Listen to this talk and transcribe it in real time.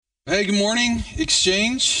Hey, good morning,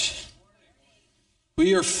 Exchange.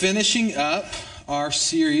 We are finishing up our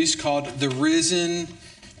series called The Risen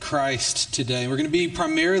Christ today. We're going to be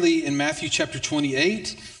primarily in Matthew chapter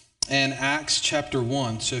 28 and Acts chapter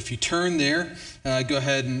 1. So if you turn there, go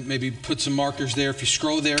ahead and maybe put some markers there. If you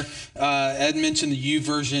scroll there, Ed mentioned the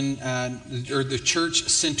YouVersion or the Church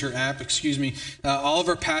Center app, all of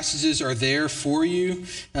our passages are there for you,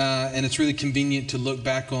 and it's really convenient to look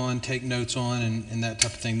back on, take notes on, and that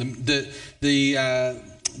type of thing.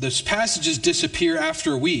 Those passages disappear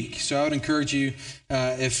after a week, so I would encourage you,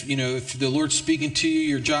 if the Lord's speaking to you,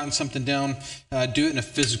 you're jotting something down, do it in a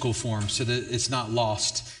physical form so that it's not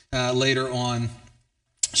lost later on.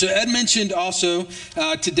 So Ed mentioned also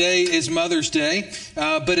today is Mother's Day,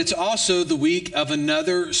 but it's also the week of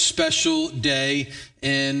another special day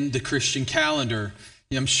in the Christian calendar.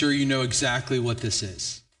 I'm sure you know exactly what this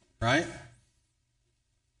is, right?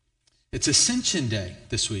 It's Ascension Day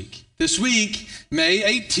this week. This week, May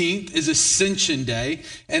 18th, is Ascension Day,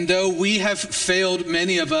 and though we have failed,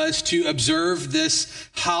 many of us, to observe this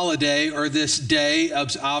holiday or this day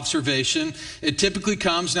of observation, it typically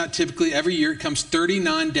comes, not typically, every year, it comes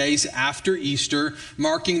 39 days after Easter,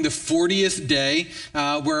 marking the 40th day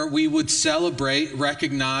where we would celebrate,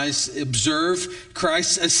 recognize, observe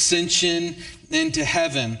Christ's ascension into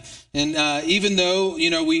heaven. And even though,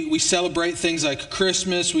 we celebrate things like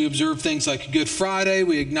Christmas, we observe things like Good Friday,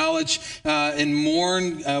 we acknowledge and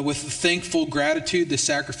mourn with thankful gratitude the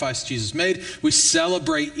sacrifice Jesus made. We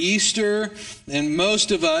celebrate Easter, and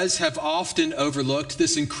most of us have often overlooked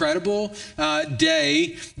this incredible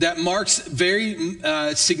day that marks very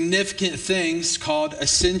significant things called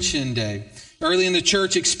Ascension Day. Early in the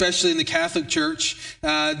church, especially in the Catholic Church,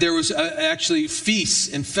 there was actually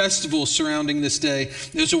feasts and festivals surrounding this day.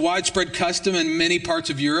 There was a widespread custom in many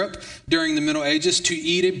parts of Europe during the Middle Ages to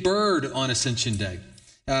eat a bird on Ascension Day.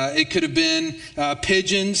 It could have been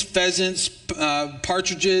pigeons, pheasants,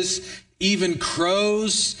 partridges, even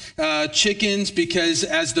crows, chickens, because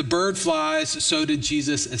as the bird flies, so did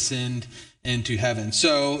Jesus ascend into heaven.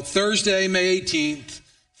 So Thursday, May 18th,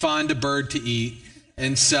 find a bird to eat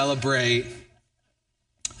and celebrate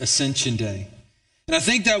Ascension Day. And I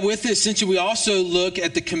think that with the Ascension, we also look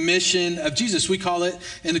at the commission of Jesus. We call it,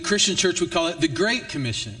 in the Christian church, we call it the Great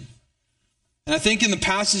Commission. And I think in the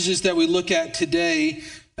passages that we look at today,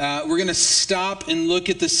 we're going to stop and look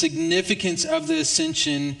at the significance of the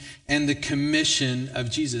Ascension and the commission of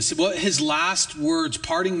Jesus. What his last words,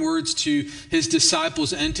 parting words to his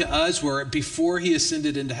disciples and to us were before he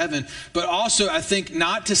ascended into heaven. But also, I think,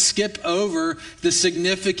 not to skip over the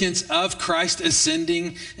significance of Christ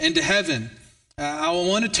ascending into heaven. I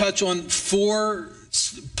want to touch on four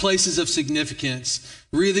places of significance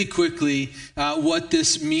really quickly, what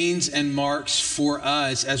this means and marks for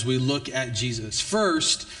us as we look at Jesus.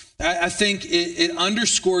 First, I think it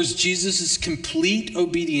underscores Jesus' complete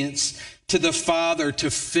obedience to the Father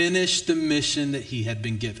to finish the mission that he had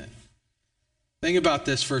been given. Think about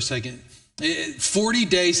this for a second. 40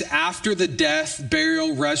 days after the death,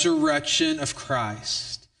 burial, resurrection of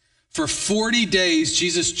Christ, for 40 days,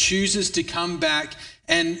 Jesus chooses to come back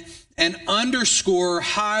and underscore,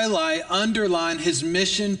 highlight, underline his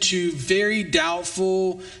mission to very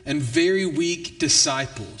doubtful and very weak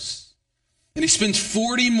disciples. And he spends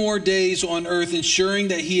 40 more days on earth ensuring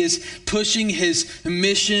that he is pushing his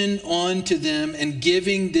mission onto them and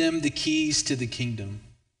giving them the keys to the kingdom.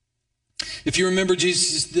 If you remember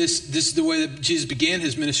Jesus, this is the way that Jesus began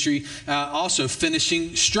his ministry, also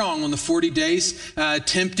finishing strong on the 40 days,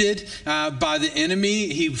 tempted by the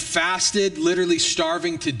enemy. He fasted, literally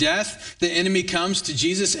starving to death. The enemy comes to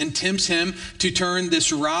Jesus and tempts him to turn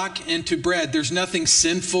this rock into bread. There's nothing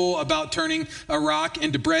sinful about turning a rock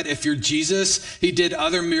into bread. If you're Jesus, he did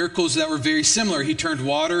other miracles that were very similar. He turned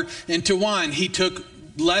water into wine. He took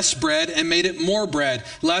less bread and made it more bread,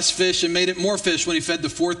 less fish and made it more fish when he fed the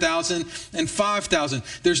 4,000 and 5,000.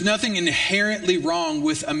 There's nothing inherently wrong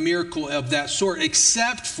with a miracle of that sort,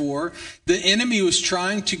 except for the enemy was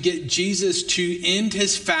trying to get Jesus to end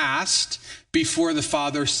his fast before the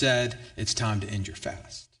Father said, it's time to end your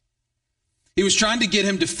fast. He was trying to get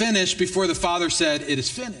him to finish before the Father said, it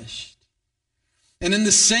is finished. And in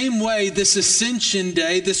the same way, this Ascension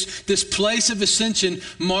Day, this place of ascension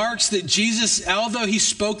marks that Jesus, although he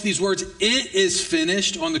spoke these words, it is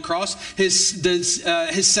finished on the cross, his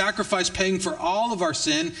sacrifice paying for all of our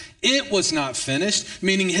sin, it was not finished,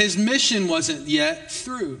 meaning his mission wasn't yet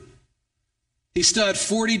through. He still had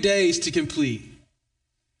 40 days to complete.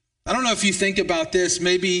 I don't know if you think about this,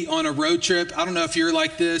 maybe on a road trip. I don't know if you're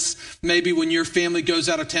like this. Maybe when your family goes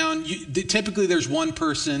out of town, typically there's one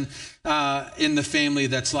person in the family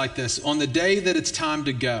that's like this. On the day that it's time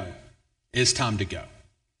to go, it's time to go,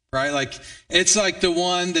 right? Like, it's like the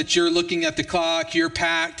one that you're looking at the clock, you're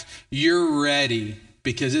packed, you're ready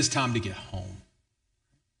because it's time to get home.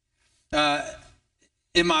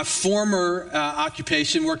 In my former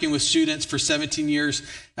occupation, working with students for 17 years,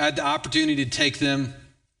 I had the opportunity to take them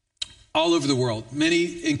all over the world,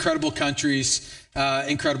 many incredible countries,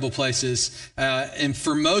 incredible places. And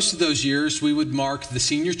for most of those years, we would mark the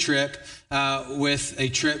senior trip with a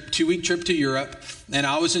 2-week trip to Europe. And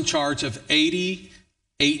I was in charge of 80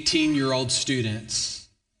 18-year-old students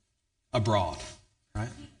abroad, right?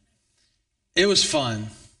 It was fun.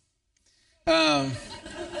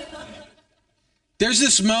 There's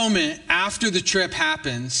this moment after the trip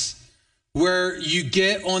happens where you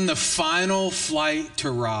get on the final flight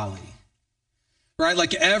to Raleigh, right?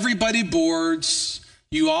 Like everybody boards,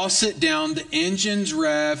 you all sit down, the engines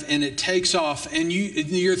rev, and it takes off. And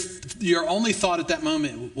your only thought at that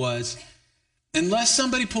moment was, unless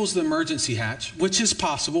somebody pulls the emergency hatch, which is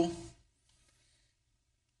possible,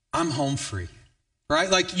 I'm home free,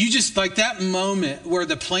 right? Like you just, like that moment where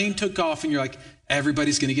the plane took off and you're like,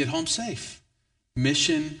 everybody's going to get home safe.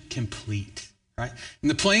 Mission complete, right?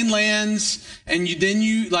 And the plane lands and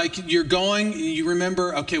you're going, you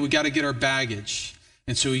remember, okay, we got to get our baggage.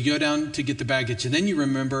 And so you go down to get the baggage and then you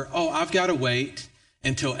remember, oh, I've got to wait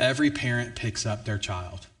until every parent picks up their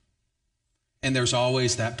child. And there's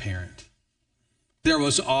always that parent. There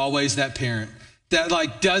was always that parent that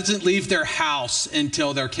like doesn't leave their house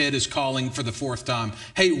until their kid is calling for the 4th time.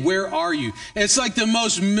 Hey, where are you? It's like the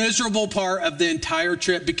most miserable part of the entire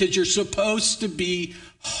trip because you're supposed to be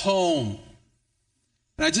home.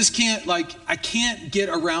 And I just I can't get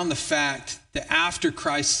around the fact that after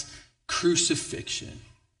Christ's crucifixion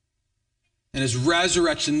and his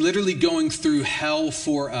resurrection, literally going through hell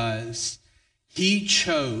for us, he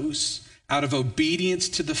chose out of obedience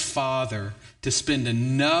to the Father to spend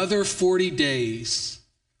another 40 days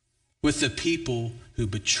with the people who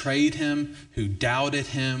betrayed him, who doubted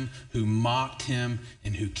him, who mocked him,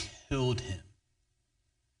 and who killed him.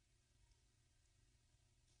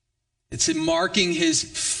 It's marking his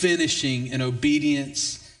finishing in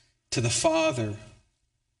obedience to the Father.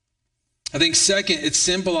 I think second, it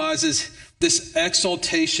symbolizes this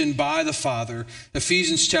exaltation by the Father.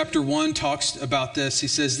 Ephesians chapter 1 talks about this. He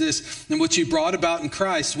says this, and which he brought about in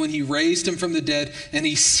Christ when he raised him from the dead and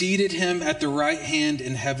he seated him at the right hand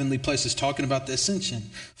in heavenly places, talking about the ascension,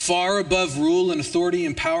 far above rule and authority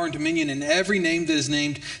and power and dominion and every name that is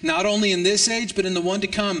named, not only in this age, but in the one to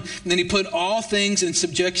come. And then he put all things in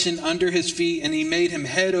subjection under his feet, and he made him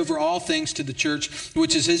head over all things to the church,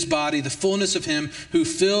 which is his body, the fullness of him who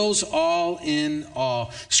fills all in all.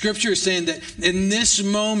 Scripture is saying that in this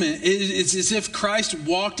moment, it's as if Christ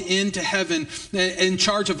walked into heaven in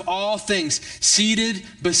charge of all things, seated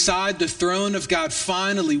beside the throne of God,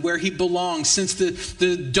 finally where he belongs. Since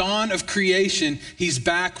the dawn of creation, he's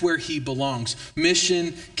back where he belongs.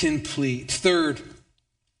 Mission complete. Third,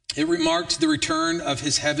 it remarked the return of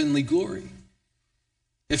his heavenly glory.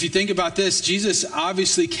 If you think about this, Jesus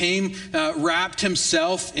obviously came, wrapped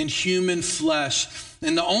himself in human flesh.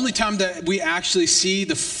 And the only time that we actually see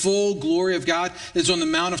the full glory of God is on the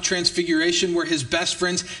Mount of Transfiguration, where his best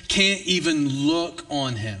friends can't even look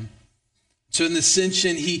on him. So in the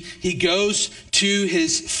ascension, he goes to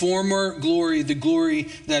his former glory, the glory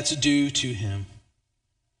that's due to him.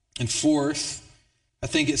 And fourth, I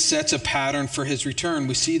think it sets a pattern for his return.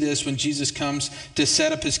 We see this when Jesus comes to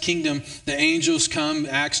set up his kingdom. The angels come,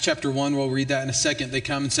 Acts chapter 1, we'll read that in a second. They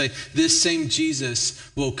come and say, this same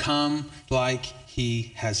Jesus will come like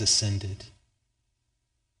he has ascended.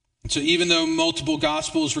 And so even though multiple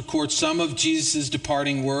gospels record some of Jesus'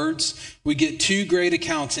 departing words, we get two great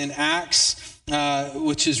accounts in Acts,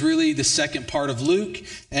 which is really the second part of Luke,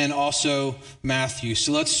 and also Matthew.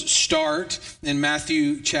 So let's start in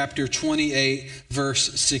Matthew chapter 28,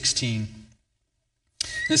 verse 16.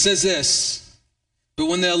 And it says this, but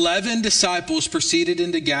when the 11 disciples proceeded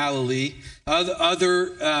into Galilee,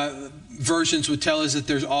 other versions would tell us that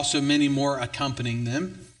there's also many more accompanying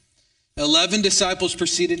them. 11 disciples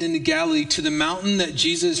proceeded into Galilee to the mountain that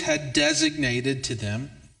Jesus had designated to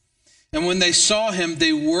them. And when they saw him,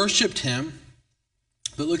 they worshiped him.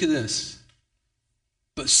 But look at this.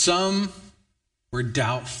 But some were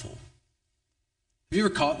doubtful. Have you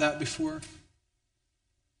ever caught that before?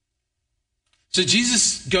 So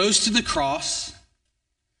Jesus goes to the cross.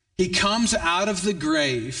 He comes out of the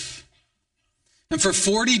grave. And for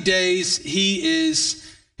 40 days, he is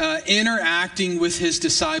interacting with his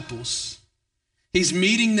disciples. He's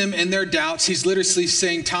meeting them in their doubts. He's literally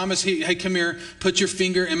saying, Thomas, hey, come here. Put your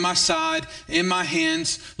finger in my side, in my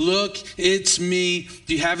hands. Look, it's me.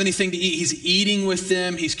 Do you have anything to eat? He's eating with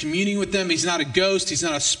them. He's communing with them. He's not a ghost. He's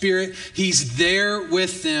not a spirit. He's there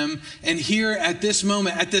with them. And here at this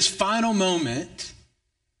moment, at this final moment,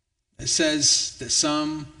 it says that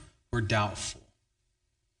some were doubtful.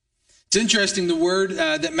 It's interesting, the word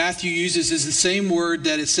that Matthew uses is the same word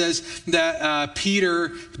that it says that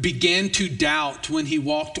Peter began to doubt when he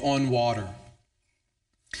walked on water.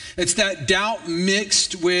 It's that doubt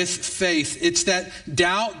mixed with faith. It's that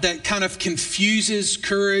doubt that kind of confuses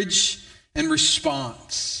courage and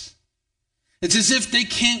response. It's as if they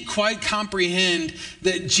can't quite comprehend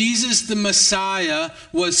that Jesus the Messiah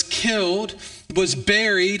was killed, was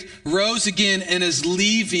buried, rose again, and is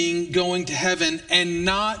leaving, going to heaven, and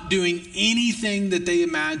not doing anything that they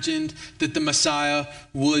imagined that the Messiah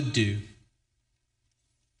would do.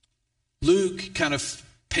 Luke kind of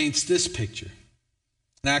paints this picture.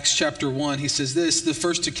 In Acts chapter 1, he says this, the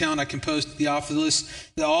first account I composed to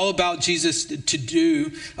Theophilus, that all about Jesus to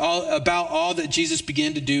do, about all that Jesus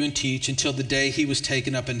began to do and teach until the day he was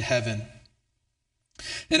taken up in heaven.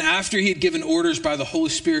 And after he had given orders by the Holy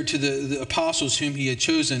Spirit to the apostles whom he had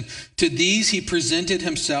chosen, to these he presented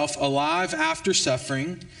himself alive after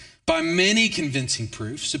suffering by many convincing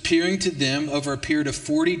proofs, appearing to them over a period of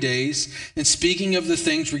 40 days and speaking of the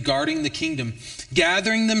things regarding the kingdom.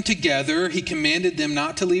 Gathering them together, he commanded them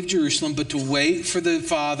not to leave Jerusalem, but to wait for the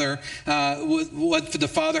Father, what the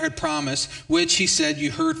Father had promised, which he said,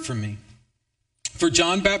 you heard from me. For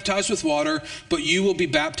John baptized with water, but you will be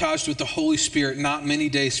baptized with the Holy Spirit not many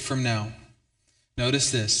days from now.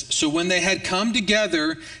 Notice this. So when they had come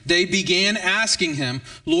together, they began asking him,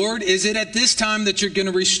 Lord, is it at this time that you're going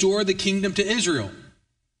to restore the kingdom to Israel?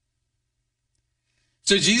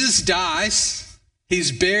 So Jesus dies,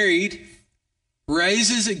 he's buried,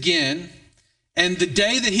 raises again, and the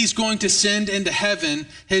day that he's going to send into heaven,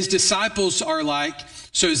 his disciples are like,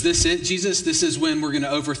 so is this it, Jesus? This is when we're going to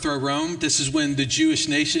overthrow Rome. This is when the Jewish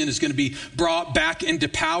nation is going to be brought back into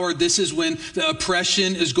power. This is when the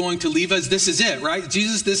oppression is going to leave us. This is it, right?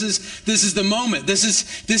 Jesus, this is the moment. This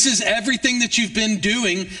is everything that you've been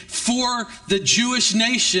doing for the Jewish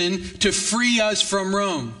nation to free us from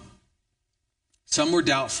Rome. Some were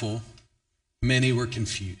doubtful. Many were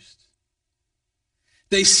confused.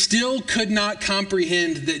 They still could not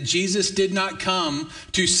comprehend that Jesus did not come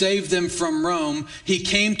to save them from Rome. He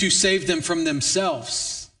came to save them from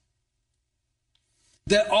themselves.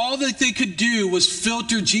 That all that they could do was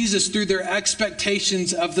filter Jesus through their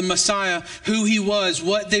expectations of the Messiah, who he was,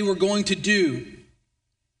 what they were going to do.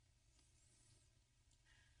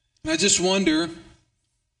 And I just wonder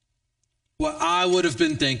what I would have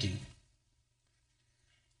been thinking.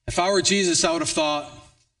 If I were Jesus, I would have thought,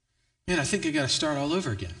 man, I think I got to start all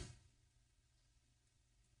over again.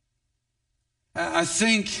 I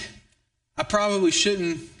think I probably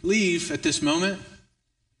shouldn't leave at this moment.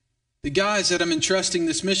 The guys that I'm entrusting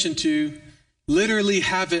this mission to literally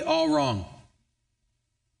have it all wrong.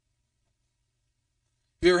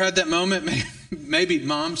 Have you ever had that moment? Maybe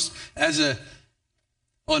moms, as a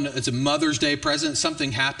Mother's Day present,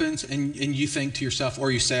 something happens and you think to yourself,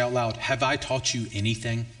 or you say out loud, have I taught you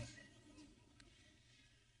anything?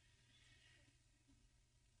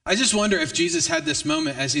 I just wonder if Jesus had this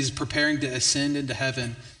moment as he's preparing to ascend into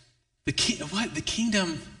heaven. The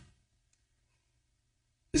kingdom?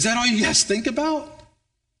 Is that all you guys think about?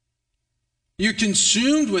 You're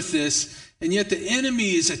consumed with this, and yet the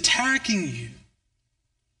enemy is attacking you.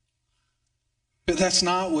 But that's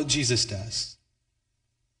not what Jesus does.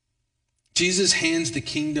 Jesus hands the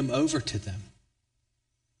kingdom over to them.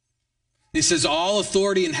 He says, all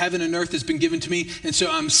authority in heaven and earth has been given to me, and so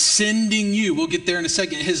I'm sending you. We'll get there in a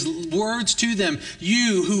second. His words to them,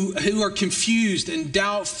 you who are confused and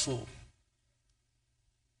doubtful.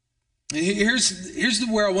 And here's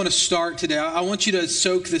where I want to start today. I want you to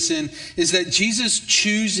soak this in, is that Jesus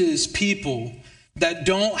chooses people that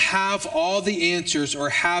don't have all the answers or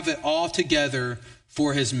have it all together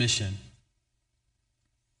for his mission.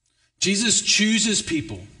 Jesus chooses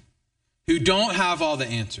people who don't have all the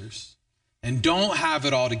answers and don't have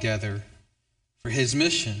it all together for his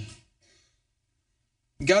mission.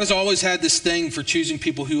 God has always had this thing for choosing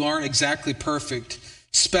people who aren't exactly perfect,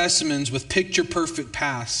 specimens with picture-perfect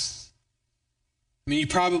pasts. I mean, you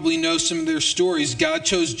probably know some of their stories. God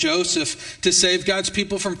chose Joseph to save God's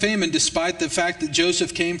people from famine, despite the fact that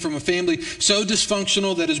Joseph came from a family so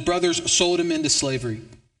dysfunctional that his brothers sold him into slavery.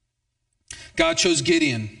 God chose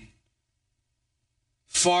Gideon,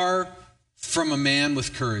 far from a man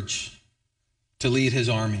with courage, to lead his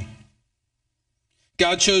army.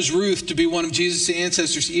 God chose Ruth to be one of Jesus'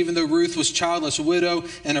 ancestors, even though Ruth was childless, a widow,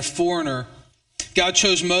 and a foreigner. God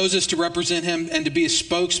chose Moses to represent him and to be a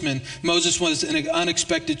spokesman. Moses was an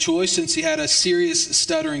unexpected choice since he had a serious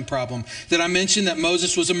stuttering problem. Did I mention that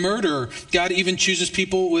Moses was a murderer? God even chooses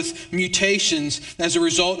people with mutations as a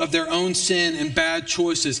result of their own sin and bad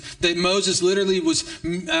choices. That Moses literally was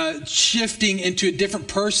shifting into a different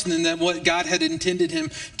person than what God had intended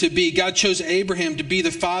him to be. God chose Abraham to be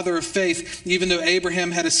the father of faith, even though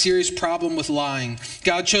Abraham had a serious problem with lying.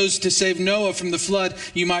 God chose to save Noah from the flood.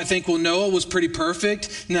 You might think, well, Noah was pretty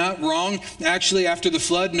perfect. Not wrong. Actually, after the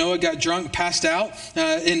flood, Noah got drunk, passed out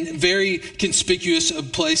in very conspicuous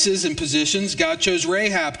places and positions. God chose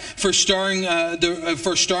Rahab for starring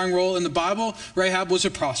role in the Bible. Rahab was a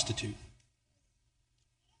prostitute.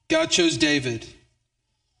 God chose David,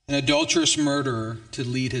 an adulterous murderer, to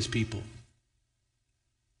lead his people.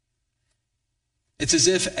 It's as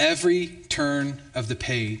if every turn of the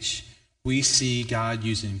page, we see God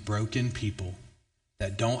using broken people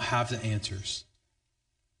that don't have the answers,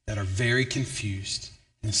 that are very confused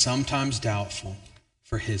and sometimes doubtful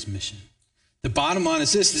for his mission. The bottom line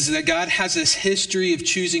is this, is that God has this history of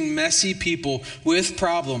choosing messy people with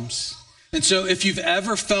problems. And so if you've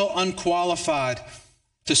ever felt unqualified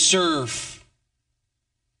to serve,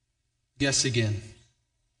 guess again.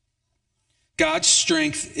 God's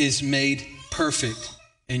strength is made perfect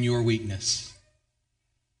in your weakness.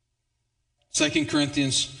 2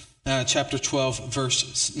 Corinthians chapter 12,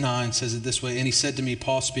 verse 9 says it this way. And he said to me,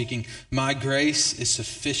 Paul speaking, my grace is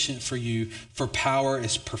sufficient for you, for power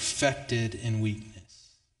is perfected in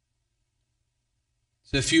weakness.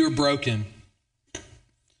 So if you are broken,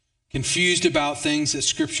 confused about things that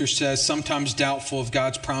Scripture says, sometimes doubtful of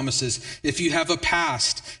God's promises, if you have a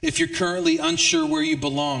past, if you're currently unsure where you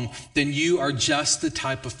belong, then you are just the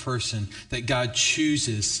type of person that God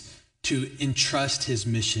chooses to entrust his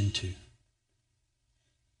mission to.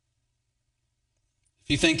 If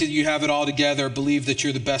you think that you have it all together, or believe that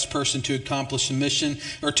you're the best person to accomplish the mission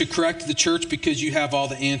or to correct the church because you have all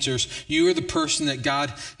the answers, you are the person that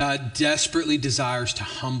God desperately desires to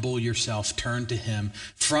humble yourself, turn to him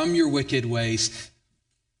from your wicked ways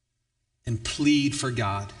and plead for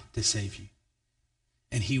God to save you.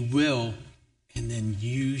 And he will, and then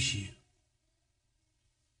use you.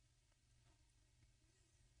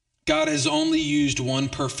 God has only used one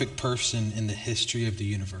perfect person in the history of the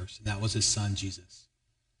universe, and that was his son, Jesus.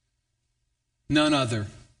 None other.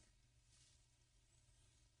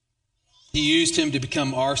 He used him to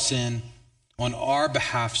become our sin on our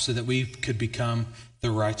behalf so that we could become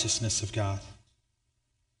the righteousness of God.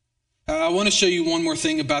 I want to show you one more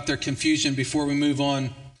thing about their confusion before we move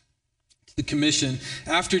on to the commission.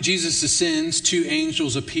 After Jesus ascends, two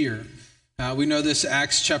angels appear. We know this,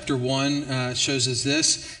 Acts chapter 1 shows us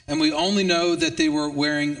this, and we only know that they were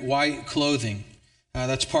wearing white clothing.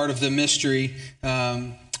 That's part of the mystery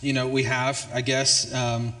we have, I guess.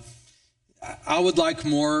 I would like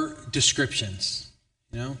more descriptions,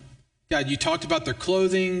 God, you talked about their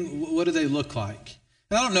clothing. What do they look like?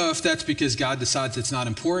 And I don't know if that's because God decides it's not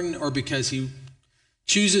important or because he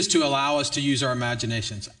chooses to allow us to use our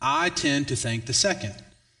imaginations. I tend to think the second.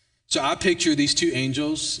 So I picture these two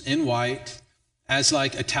angels in white as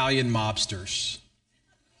like Italian mobsters.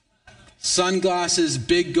 Sunglasses,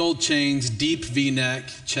 big gold chains, deep V-neck,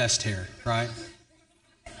 chest hair, right?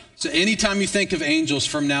 So anytime you think of angels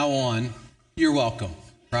from now on, you're welcome,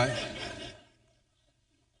 right?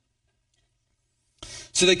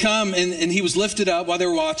 So they come and he was lifted up while they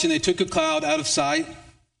were watching. They took a cloud out of sight.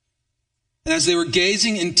 And as they were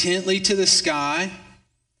gazing intently to the sky,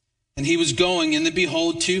 and he was going, and then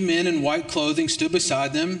behold, two men in white clothing stood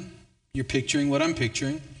beside them. You're picturing what I'm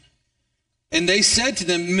picturing. And they said to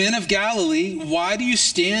them, men of Galilee, why do you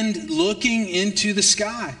stand looking into the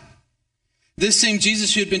sky? This same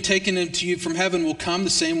Jesus who had been taken into you from heaven will come the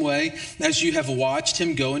same way as you have watched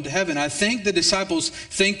him go into heaven. I think the disciples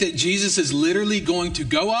think that Jesus is literally going to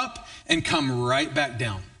go up and come right back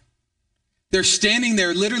down. They're standing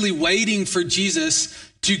there literally waiting for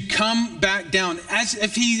Jesus to come back down, as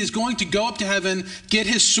if he is going to go up to heaven, get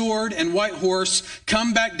his sword and white horse,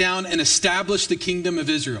 come back down and establish the kingdom of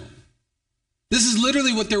Israel. This is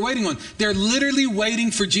literally what they're waiting on. They're literally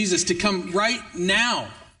waiting for Jesus to come right now.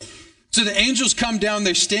 So the angels come down,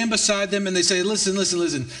 they stand beside them, and they say,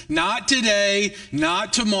 listen. Not today,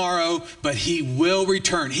 not tomorrow, but he will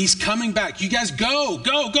return. He's coming back. You guys go.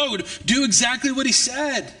 Do exactly what he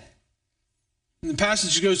said. And the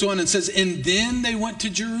passage goes on and says, and then they went to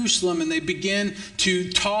Jerusalem and they began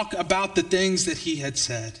to talk about the things that he had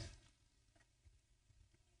said.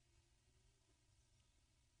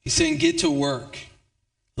 He's saying, get to work.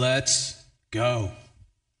 Let's go.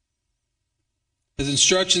 His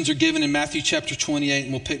instructions are given in Matthew chapter 28,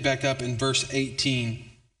 and we'll pick back up in verse 18.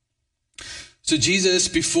 So Jesus,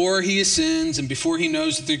 before he ascends and before he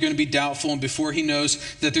knows that they're going to be doubtful and before he knows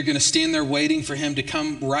that they're going to stand there waiting for him to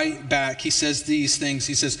come right back, he says these things.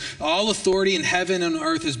 He says, all authority in heaven and on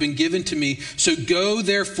earth has been given to me. So go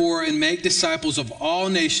therefore and make disciples of all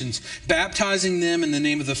nations, baptizing them in the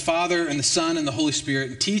name of the Father and the Son and the Holy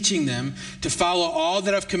Spirit, and teaching them to follow all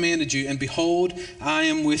that I've commanded you. And behold, I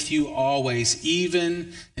am with you always,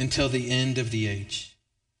 even until the end of the age.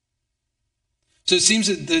 So it seems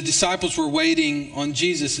that the disciples were waiting on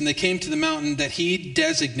Jesus, and they came to the mountain that he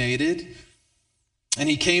designated, and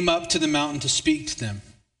he came up to the mountain to speak to them.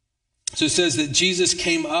 So it says that Jesus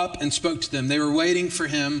came up and spoke to them. They were waiting for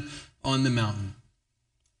him on the mountain.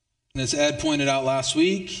 And as Ed pointed out last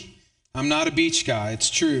week, I'm not a beach guy. It's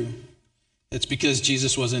true. It's because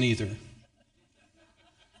Jesus wasn't either.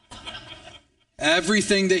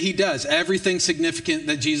 Everything that he does, everything significant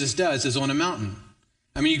that Jesus does is on a mountain.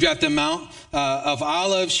 I mean, you've got the Mount of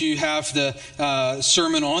Olives. You have the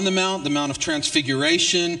Sermon on the Mount of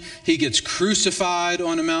Transfiguration. He gets crucified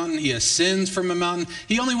on a mountain. He ascends from a mountain.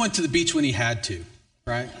 He only went to the beach when he had to,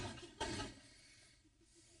 right?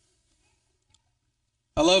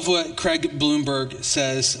 I love what Craig Bloomberg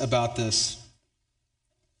says about this.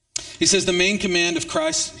 He says the main command of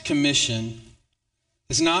Christ's commission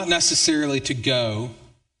is not necessarily to go,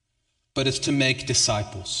 but it's to make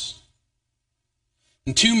disciples.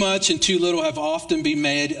 And too much and too little have often been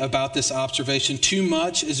made about this observation. Too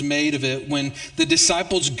much is made of it when the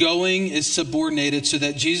disciples' going is subordinated so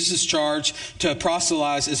that Jesus' charge to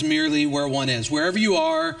proselytize is merely where one is. Wherever you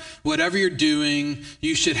are, whatever you're doing,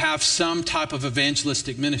 you should have some type of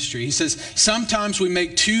evangelistic ministry. He says, sometimes we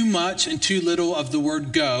make too much and too little of the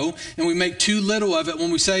word go, and we make too little of it when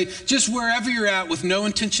we say, just wherever you're at with no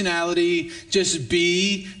intentionality, just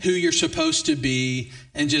be who you're supposed to be,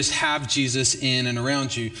 and just have Jesus in and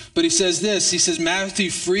around you. But he says this, he says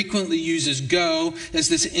Matthew frequently uses go as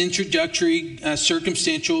this introductory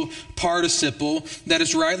circumstantial participle that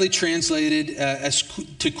is rightly translated as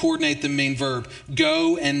to coordinate the main verb,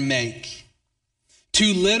 go and make.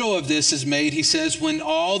 Too little of this is made, he says, when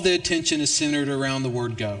all the attention is centered around the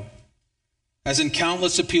word go. As in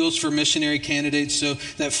countless appeals for missionary candidates so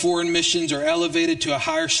that foreign missions are elevated to a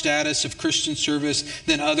higher status of Christian service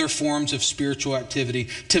than other forms of spiritual activity.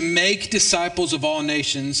 To make disciples of all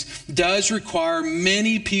nations does require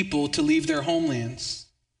many people to leave their homelands.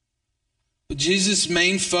 But Jesus'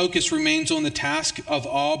 main focus remains on the task of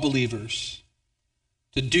all believers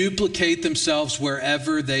to duplicate themselves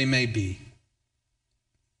wherever they may be.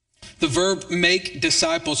 The verb make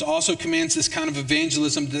disciples also commands this kind of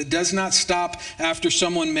evangelism that does not stop after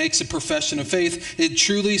someone makes a profession of faith. The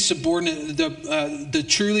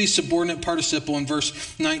truly subordinate participle in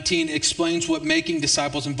verse 19 explains what making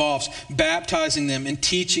disciples involves, baptizing them and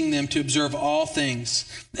teaching them to observe all things,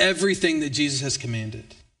 everything that Jesus has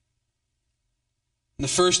commanded. And the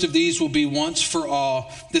first of these will be once for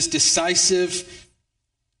all, this decisive,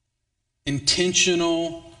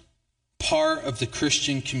 intentional part of the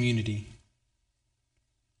Christian community.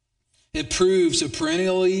 It proves a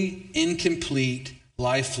perennially incomplete,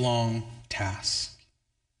 lifelong task.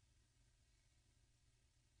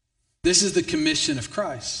 This is the commission of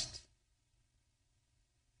Christ.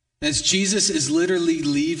 As Jesus is literally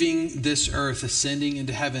leaving this earth, ascending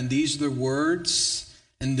into heaven, these are the words,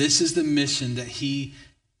 and this is the mission that he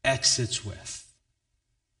exits with.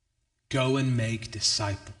 Go and make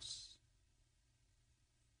disciples.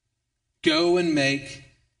 Go and make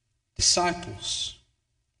disciples.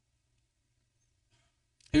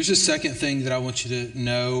 Here's the second thing that I want you to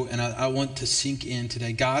know, and I want to sink in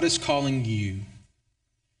today. God is calling you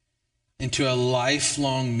into a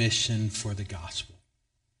lifelong mission for the gospel.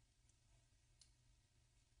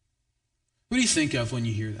 What do you think of when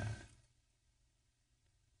you hear that?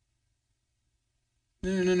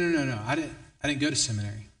 No. I didn't go to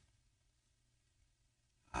seminary.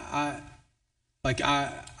 I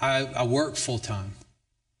work full time.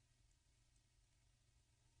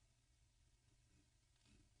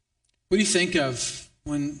 What do you think of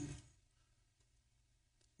when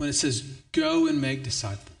it says, go and make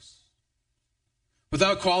disciples?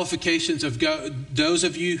 Without qualifications of go, those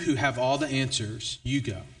of you who have all the answers, you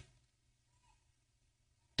go.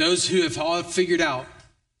 Those who have all figured out,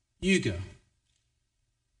 you go.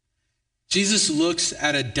 Jesus looks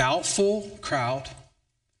at a doubtful crowd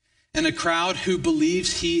and a crowd who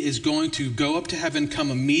believes he is going to go up to heaven, come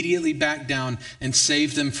immediately back down, and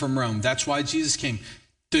save them from Rome. That's why Jesus came.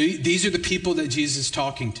 These are the people that Jesus is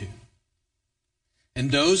talking to. And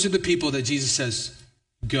those are the people that Jesus says,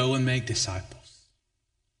 go and make disciples.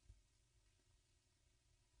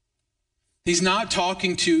 He's not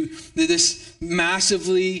talking to this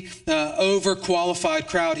massively overqualified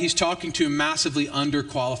crowd. He's talking to a massively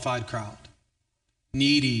underqualified crowd.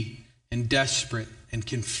 Needy and desperate and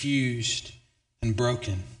confused and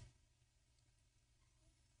broken.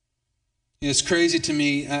 It's crazy to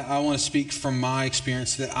me. I want to speak from my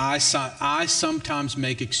experience that I sometimes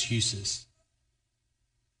make excuses.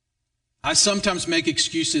 I sometimes make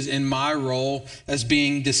excuses in my role as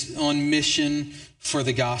being on mission for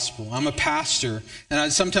the gospel. I'm a pastor,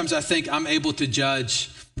 and sometimes I think I'm able to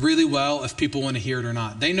judge really well if people want to hear it or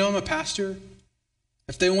not. They know I'm a pastor.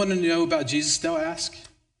 If they want to know about Jesus, they'll ask.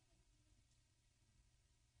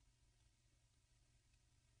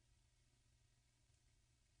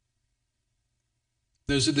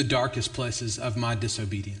 Those are the darkest places of my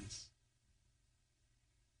disobedience.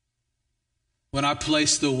 When I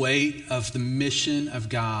place the weight of the mission of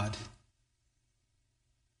God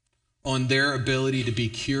on their ability to be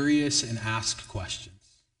curious and ask questions.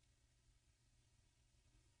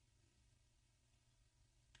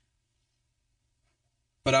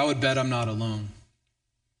 But I would bet I'm not alone.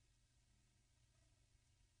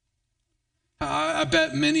 I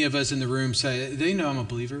bet many of us in the room say, they know I'm a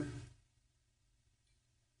believer.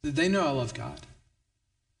 They know I love God.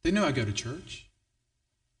 They know I go to church.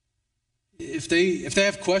 If they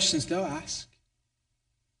have questions, they'll ask.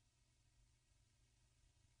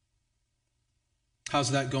 How's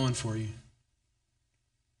that going for you?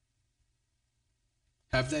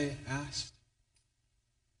 Have they asked?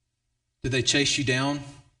 Did they chase you down?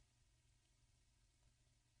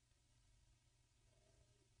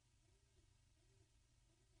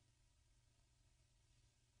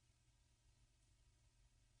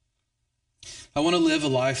 I want to live a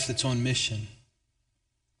life that's on mission.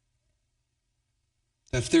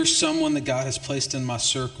 That if there's someone that God has placed in my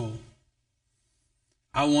circle,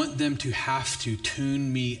 I want them to have to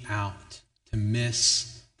tune me out to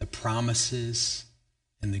miss the promises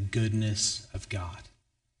and the goodness of God.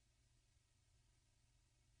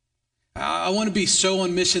 I want to be so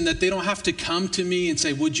on mission that they don't have to come to me and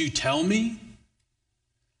say, would you tell me?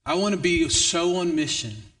 I want to be so on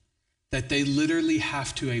mission that they literally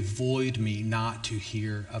have to avoid me not to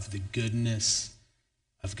hear of the goodness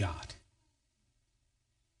of God.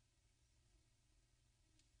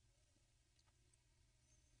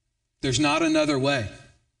 There's not another way.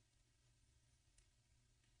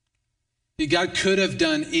 God could have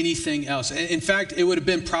done anything else. In fact, it would have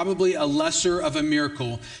been probably a lesser of a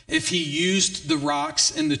miracle if he used the rocks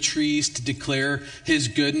and the trees to declare his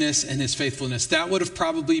goodness and his faithfulness. That would have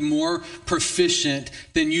probably been more proficient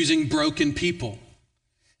than using broken people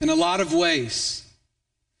in a lot of ways.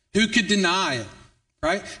 Who could deny it,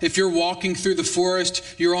 right? If you're walking through the forest,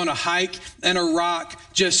 you're on a hike, and a rock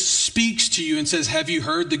just speaks to you and says, have you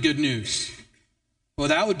heard the good news? Well,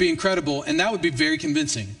 that would be incredible, and that would be very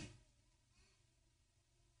convincing.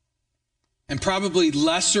 And probably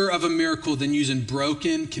lesser of a miracle than using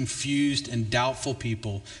broken, confused, and doubtful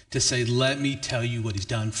people to say, let me tell you what he's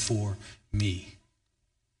done for me.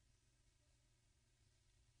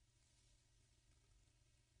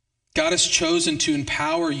 God has chosen to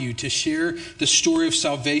empower you to share the story of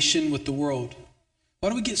salvation with the world. Why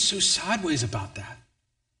do we get so sideways about that?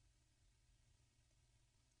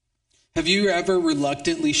 Have you ever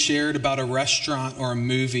reluctantly shared about a restaurant or a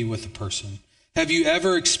movie with a person? Have you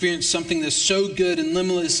ever experienced something that's so good and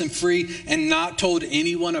limitless and free and not told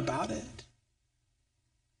anyone about it?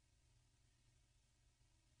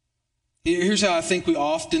 Here's how I think we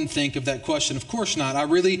often think of that question. Of course not. I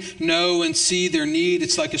really know and see their need.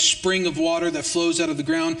 It's like a spring of water that flows out of the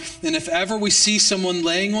ground. And if ever we see someone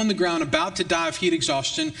laying on the ground about to die of heat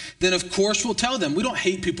exhaustion, then of course we'll tell them. We don't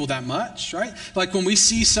hate people that much, right? Like when we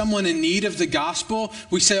see someone in need of the gospel,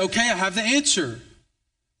 we say, okay, I have the answer.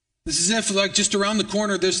 This is if like just around the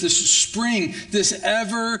corner, there's this spring, this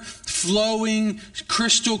ever-flowing,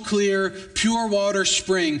 crystal clear, pure water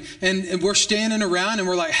spring. And we're standing around and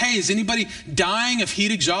we're like, hey, is anybody dying of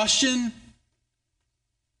heat exhaustion?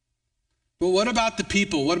 But what about the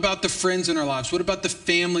people? What about the friends in our lives? What about the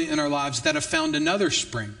family in our lives that have found another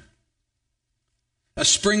spring? A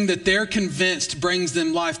spring that they're convinced brings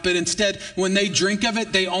them life. But instead, when they drink of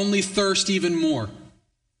it, they only thirst even more.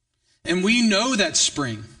 And we know that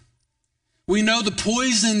spring. We know the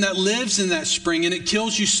poison that lives in that spring, and it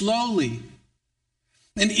kills you slowly.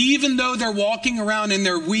 And even though they're walking around in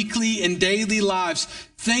their weekly and daily lives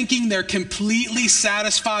thinking they're completely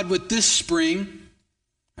satisfied with this spring,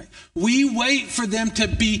 we wait for them to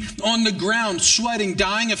be on the ground, sweating,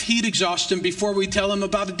 dying of heat exhaustion before we tell them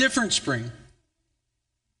about a different spring.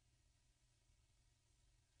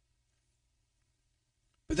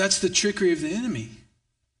 But that's the trickery of the enemy.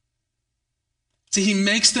 See, he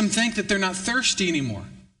makes them think that they're not thirsty anymore.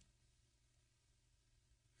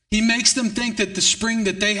 He makes them think that the spring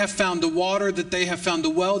that they have found, the water that they have found, the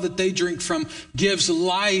well that they drink from gives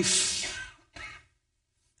life.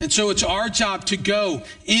 And so it's our job to go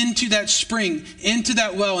into that spring, into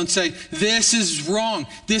that well and say, this is wrong.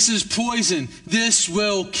 This is poison. This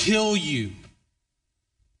will kill you.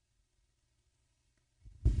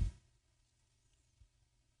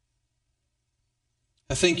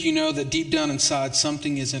 I think you know that deep down inside,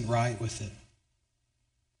 something isn't right with it.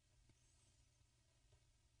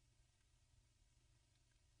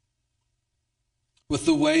 With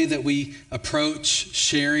the way that we approach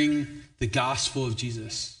sharing the gospel of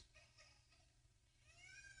Jesus.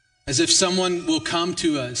 As if someone will come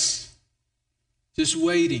to us just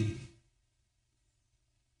waiting.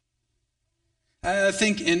 I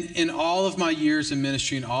think in all of my years in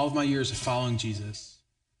ministry and all of my years of following Jesus,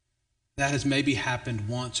 that has maybe happened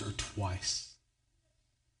once or twice.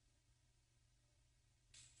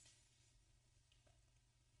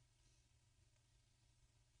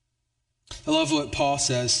 I love what Paul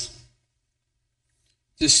says.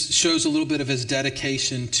 This shows a little bit of his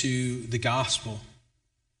dedication to the gospel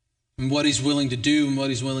and what he's willing to do and what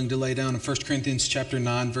he's willing to lay down. In 1 Corinthians chapter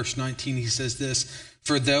 9, verse 19, he says this,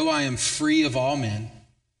 "For though I am free of all men,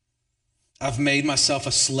 I've made myself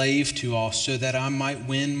a slave to all so that I might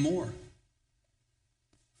win more."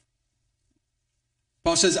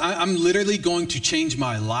 Paul says, I'm literally going to change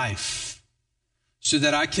my life so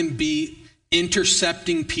that I can be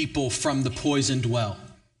intercepting people from the poisoned well,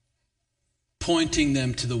 pointing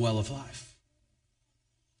them to the well of life.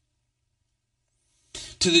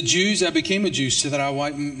 To the Jews, I became a Jew so that I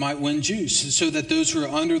might win Jews, so that those who are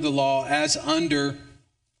under the law, as under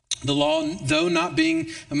the law, though not being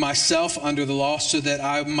myself under the law, so that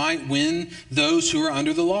I might win those who are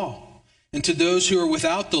under the law. And to those who are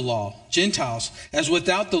without the law, Gentiles, as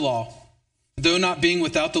without the law, though not being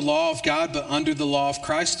without the law of God, but under the law of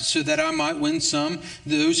Christ, so that I might win some,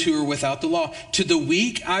 those who are without the law. To the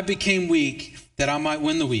weak I became weak, that I might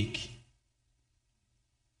win the weak.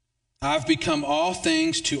 I've become all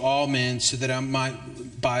things to all men, so that I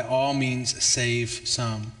might by all means save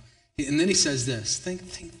some. And then he says this, think,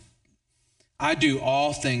 I do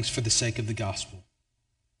all things for the sake of the gospel.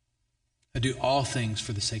 I do all things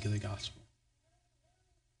for the sake of the gospel.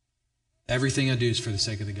 Everything I do is for the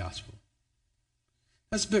sake of the gospel.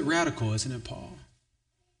 That's a bit radical, isn't it, Paul?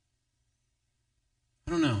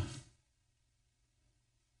 I don't know.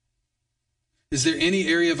 Is there any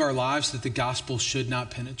area of our lives that the gospel should not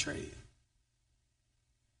penetrate?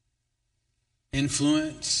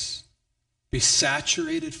 Influence? Be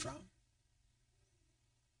saturated from?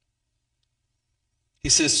 He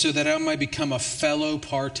says, so that I might become a fellow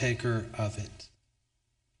partaker of it.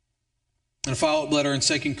 In a follow-up letter in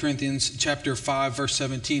 2 Corinthians chapter 5, verse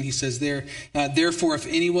 17, he says there, therefore, if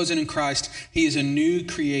any wasn't in Christ, he is a new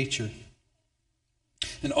creature.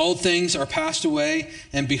 And old things are passed away,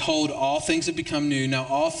 and behold, all things have become new. Now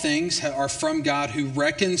all things are from God, who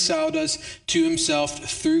reconciled us to himself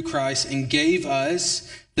through Christ and gave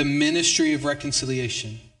us the ministry of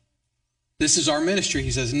reconciliation. This is our ministry, he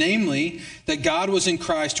says, namely, that God was in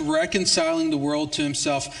Christ reconciling the world to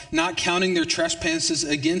himself, not counting their trespasses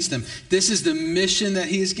against them. This is the mission that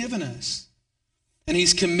he has given us. And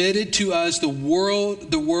he's committed to us the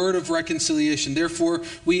word of reconciliation. Therefore,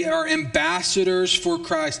 we are ambassadors for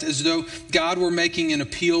Christ, as though God were making an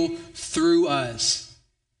appeal through us.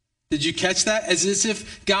 Did you catch that? As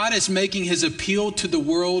if God is making his appeal to the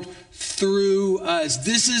world through us.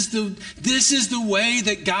 This is the way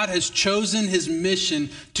that God has chosen his mission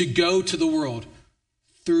to go to the world,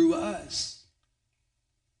 through us.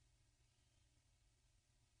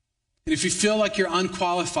 And if you feel like you're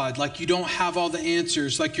unqualified, like you don't have all the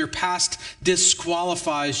answers, like your past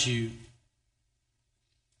disqualifies you,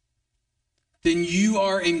 then you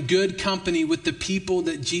are in good company with the people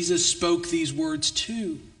that Jesus spoke these words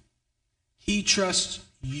to. He trusts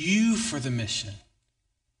you for the mission.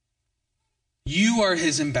 You are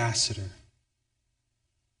his ambassador.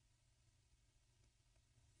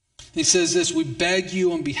 He says this, we beg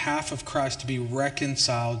you on behalf of Christ to be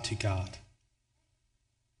reconciled to God.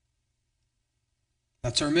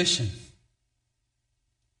 That's our mission.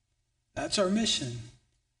 That's our mission.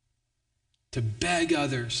 To beg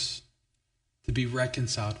others to be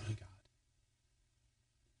reconciled with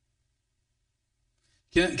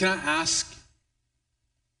God. Can I ask,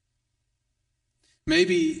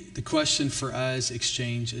 maybe the question for us,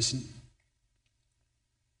 Exchange, is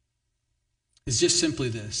just simply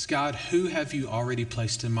this. God, who have you already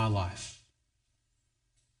placed in my life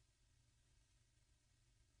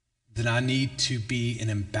then I need to be an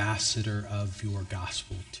ambassador of your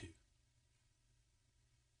gospel too.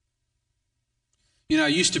 You know, I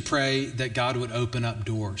used to pray that God would open up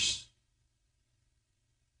doors.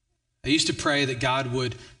 I used to pray that God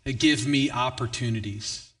would give me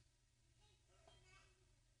opportunities.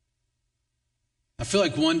 I feel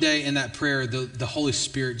like one day in that prayer, the Holy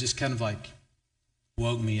Spirit just kind of like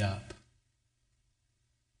woke me up.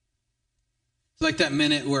 It's like that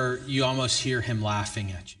minute where you almost hear him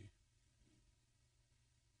laughing at you.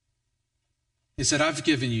 He said, I've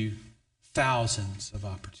given you thousands of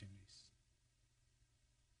opportunities.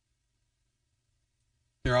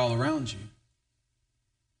 They're all around you.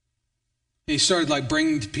 And he started like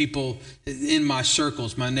bringing to people in my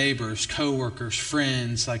circles, my neighbors, coworkers,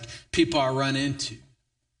 friends, like people I run into.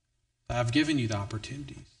 I've given you the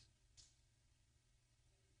opportunities.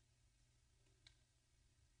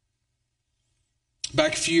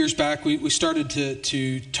 Back a few years back, we started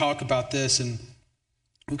to talk about this, and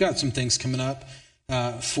we've got some things coming up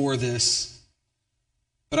for this.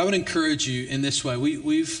 But I would encourage you in this way.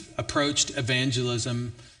 We've approached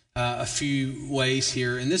evangelism a few ways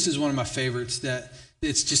here, and this is one of my favorites, that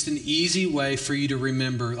it's just an easy way for you to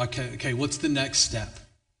remember, like, okay, what's the next step?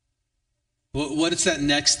 What is that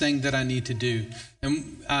next thing that I need to do?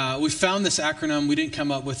 And we found this acronym. We didn't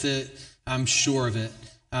come up with it. I'm sure of it.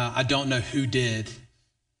 I don't know who did,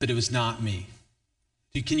 but it was not me.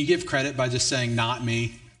 Can you give credit by just saying not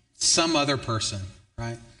me? Some other person,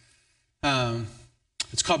 right?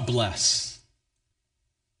 It's called bless.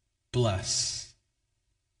 Bless.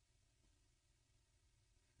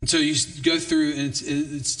 And so you go through, and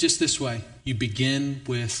it's just this way. You begin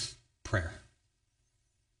with prayer.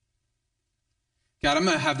 God, I'm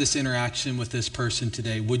going to have this interaction with this person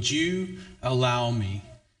today. Would you allow me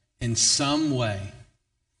in some way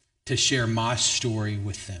to share my story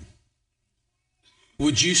with them?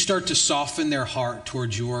 Would you start to soften their heart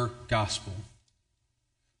towards your gospel?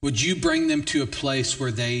 Would you bring them to a place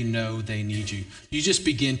where they know they need you? You just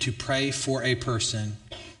begin to pray for a person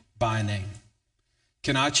by name.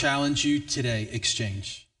 Can I challenge you today,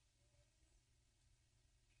 exchange?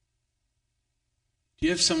 Do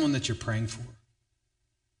you have someone that you're praying for?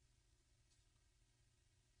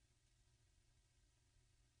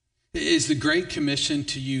 Is the Great Commission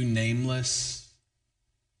to you nameless,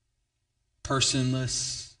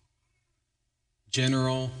 personless,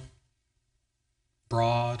 general,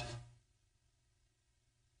 broad?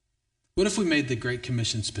 What if we made the Great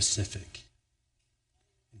Commission specific,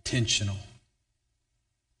 intentional?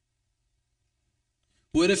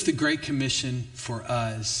 What if the Great Commission for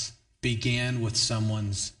us began with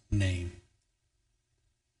someone's name?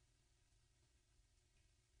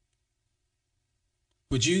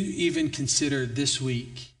 Would you even consider this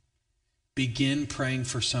week, begin praying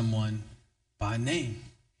for someone by name?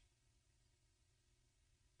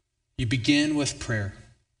 You begin with prayer.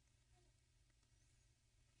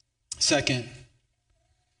 Second,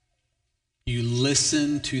 you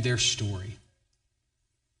listen to their story.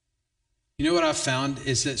 You know what I've found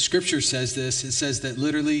is that Scripture says this. It says that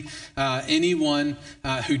literally anyone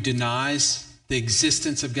who denies the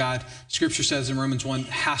existence of God, Scripture says in Romans 1,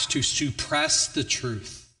 has to suppress the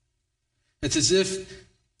truth. It's as if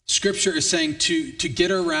Scripture is saying to get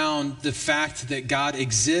around the fact that God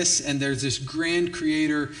exists and there's this grand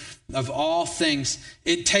creator of all things,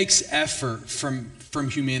 it takes effort from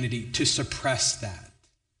humanity to suppress that.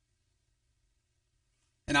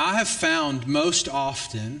 And I have found most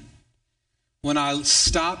often when I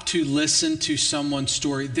stop to listen to someone's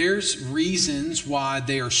story, there's reasons why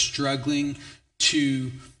they are struggling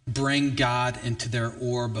to bring God into their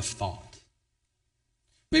orb of thought.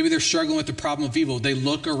 Maybe they're struggling with the problem of evil. They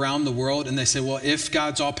look around the world and they say, well, if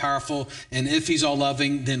God's all powerful and if he's all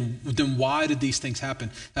loving, then why did these things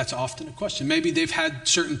happen? That's often a question. Maybe they've had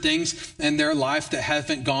certain things in their life that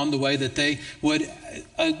haven't gone the way that they would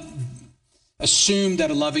assume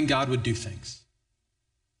that a loving God would do things.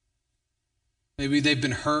 Maybe they've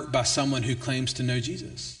been hurt by someone who claims to know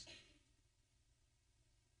Jesus.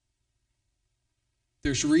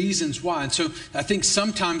 There's reasons why. And so I think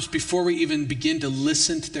sometimes before we even begin to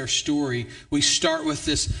listen to their story, we start with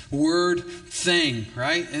this word thing,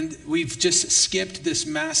 right? And we've just skipped this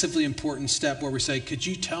massively important step where we say, could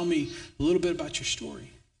you tell me a little bit about your story?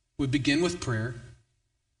 We begin with prayer.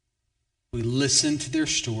 We listen to their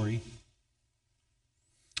story.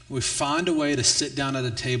 We find a way to sit down at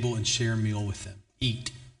a table and share a meal with them,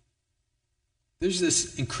 eat. There's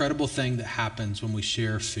this incredible thing that happens when we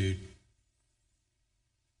share food.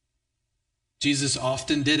 Jesus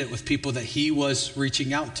often did it with people that he was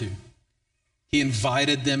reaching out to. He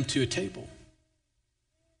invited them to a table.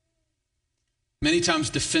 Many times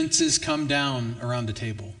defenses come down around the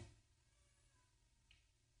table.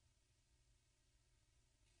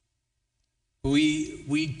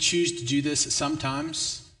 We choose to do this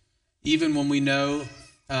sometimes, even when we know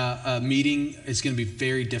a meeting is going to be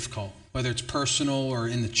very difficult, whether it's personal or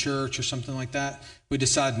in the church or something like that. We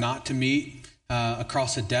decide not to meet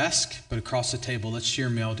across a desk, but across a table. Let's share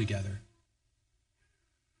meal together.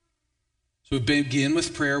 So we begin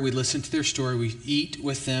with prayer. We listen to their story. We eat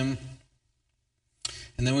with them.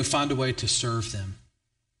 And then we find a way to serve them.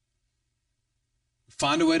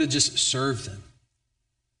 Find a way to just serve them.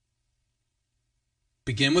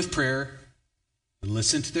 Begin with prayer. We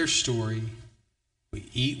listen to their story. We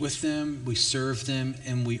eat with them. We serve them.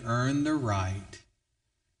 And we earn the right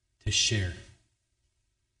to share.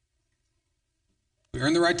 We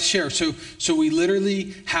earn the right to share. So we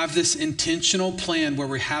literally have this intentional plan where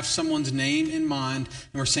we have someone's name in mind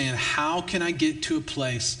and we're saying, how can I get to a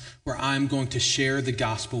place where I'm going to share the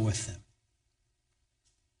gospel with them?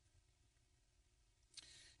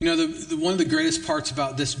 You know, one of the greatest parts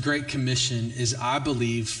about this Great Commission is, I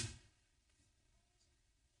believe,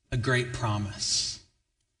 a great promise.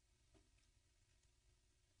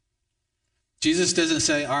 Jesus doesn't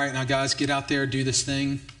say, all right, now guys, get out there, do this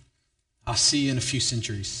thing. I'll see you in a few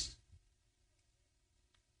centuries.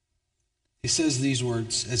 He says these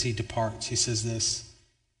words as he departs. He says this,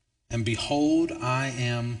 and behold, I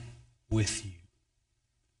am with you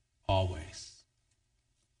always,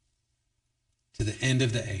 to the end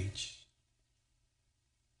of the age.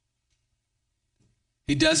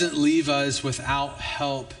 He doesn't leave us without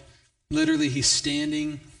help. Literally, he's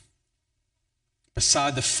standing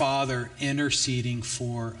beside the Father, interceding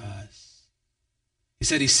for us. He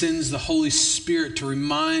said he sends the Holy Spirit to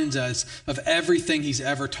remind us of everything he's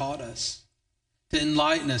ever taught us, to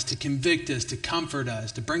enlighten us, to convict us, to comfort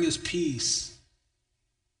us, to bring us peace.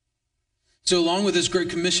 So along with this Great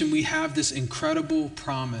Commission, we have this incredible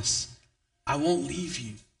promise. I won't leave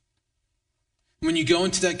you. When you go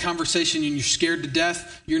into that conversation and you're scared to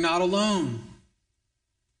death, you're not alone.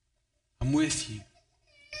 I'm with you.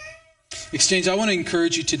 Exchange, I want to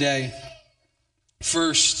encourage you today.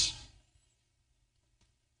 First,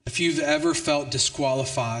 if you've ever felt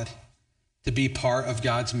disqualified to be part of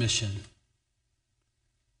God's mission,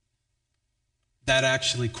 that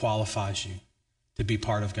actually qualifies you to be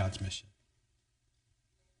part of God's mission.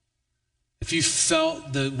 If you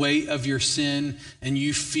felt the weight of your sin and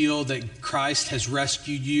you feel that Christ has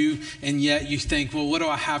rescued you, and yet you think, well, what do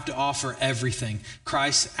I have to offer? Everything.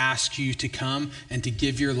 Christ asks you to come and to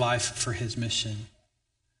give your life for his mission.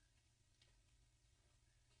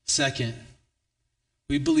 Second,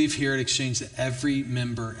 we believe here at Exchange that every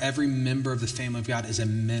member of the family of God is a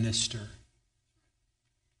minister.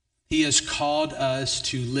 He has called us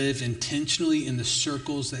to live intentionally in the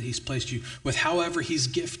circles that he's placed you with, however he's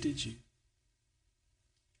gifted you.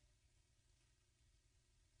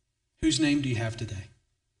 Whose name do you have today?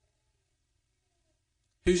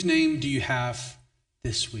 Whose name do you have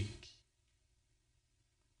this week?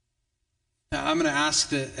 Now, I'm going to ask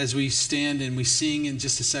that as we stand and we sing in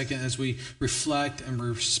just a second, as we reflect and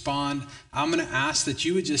respond, I'm going to ask that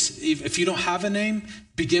you would just, if you don't have a name,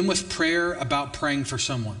 begin with prayer about praying for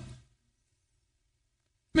someone.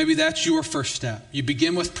 Maybe that's your first step. You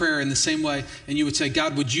begin with prayer in the same way, and you would say,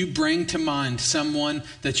 God, would you bring to mind someone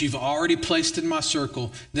that you've already placed in my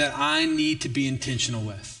circle that I need to be intentional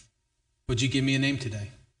with? Would you give me a name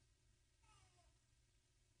today?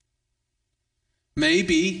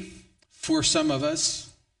 Maybe for some of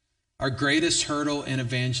us, our greatest hurdle in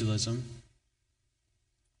evangelism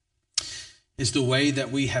is the way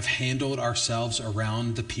that we have handled ourselves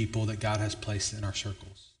around the people that God has placed in our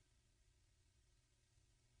circles.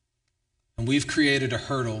 And we've created a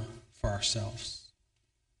hurdle for ourselves.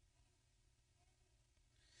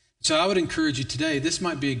 So I would encourage you today, this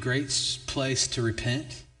might be a great place to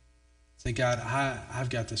repent. Say, God, I've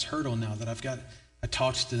got this hurdle now that I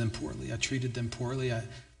talked to them poorly. I treated them poorly. I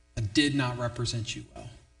did not represent you well.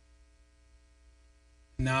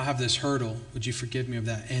 Now I have this hurdle. Would you forgive me of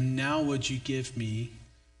that? And now would you give me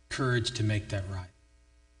courage to make that right?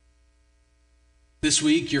 This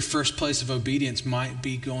week, your first place of obedience might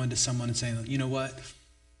be going to someone and saying, you know what?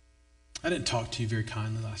 I didn't talk to you very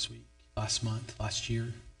kindly last week, last month, last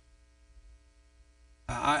year.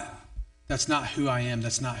 That's not who I am.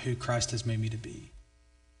 That's not who Christ has made me to be.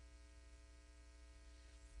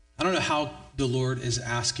 I don't know how the Lord is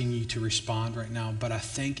asking you to respond right now, but I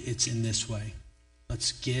think it's in this way.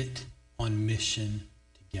 Let's get on mission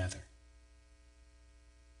together.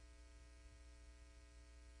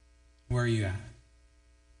 Where are you at?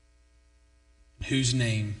 Whose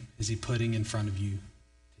name is he putting in front of you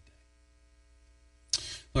today?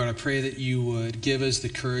 Lord, I pray that you would give us the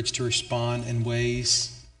courage to respond in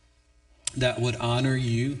ways that would honor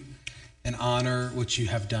you and honor what you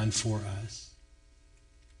have done for us.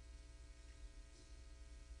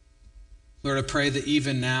 Lord, I pray that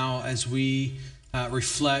even now as we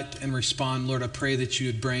reflect and respond, Lord, I pray that you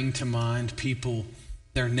would bring to mind people,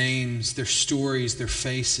 their names, their stories, their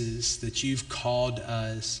faces, that you've called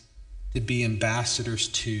us to be ambassadors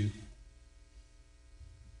to.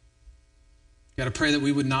 God, I pray that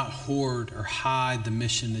we would not hoard or hide the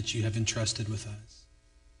mission that you have entrusted with us,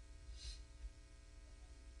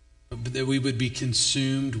 but that we would be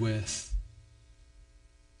consumed with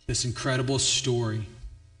this incredible story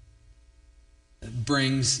that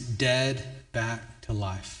brings dead back to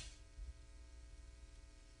life.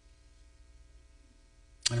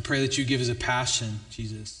 And I pray that you give us a passion,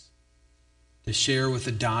 Jesus, to share with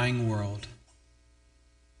a dying world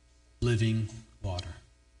living water.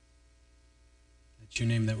 It's your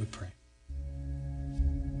name that we pray.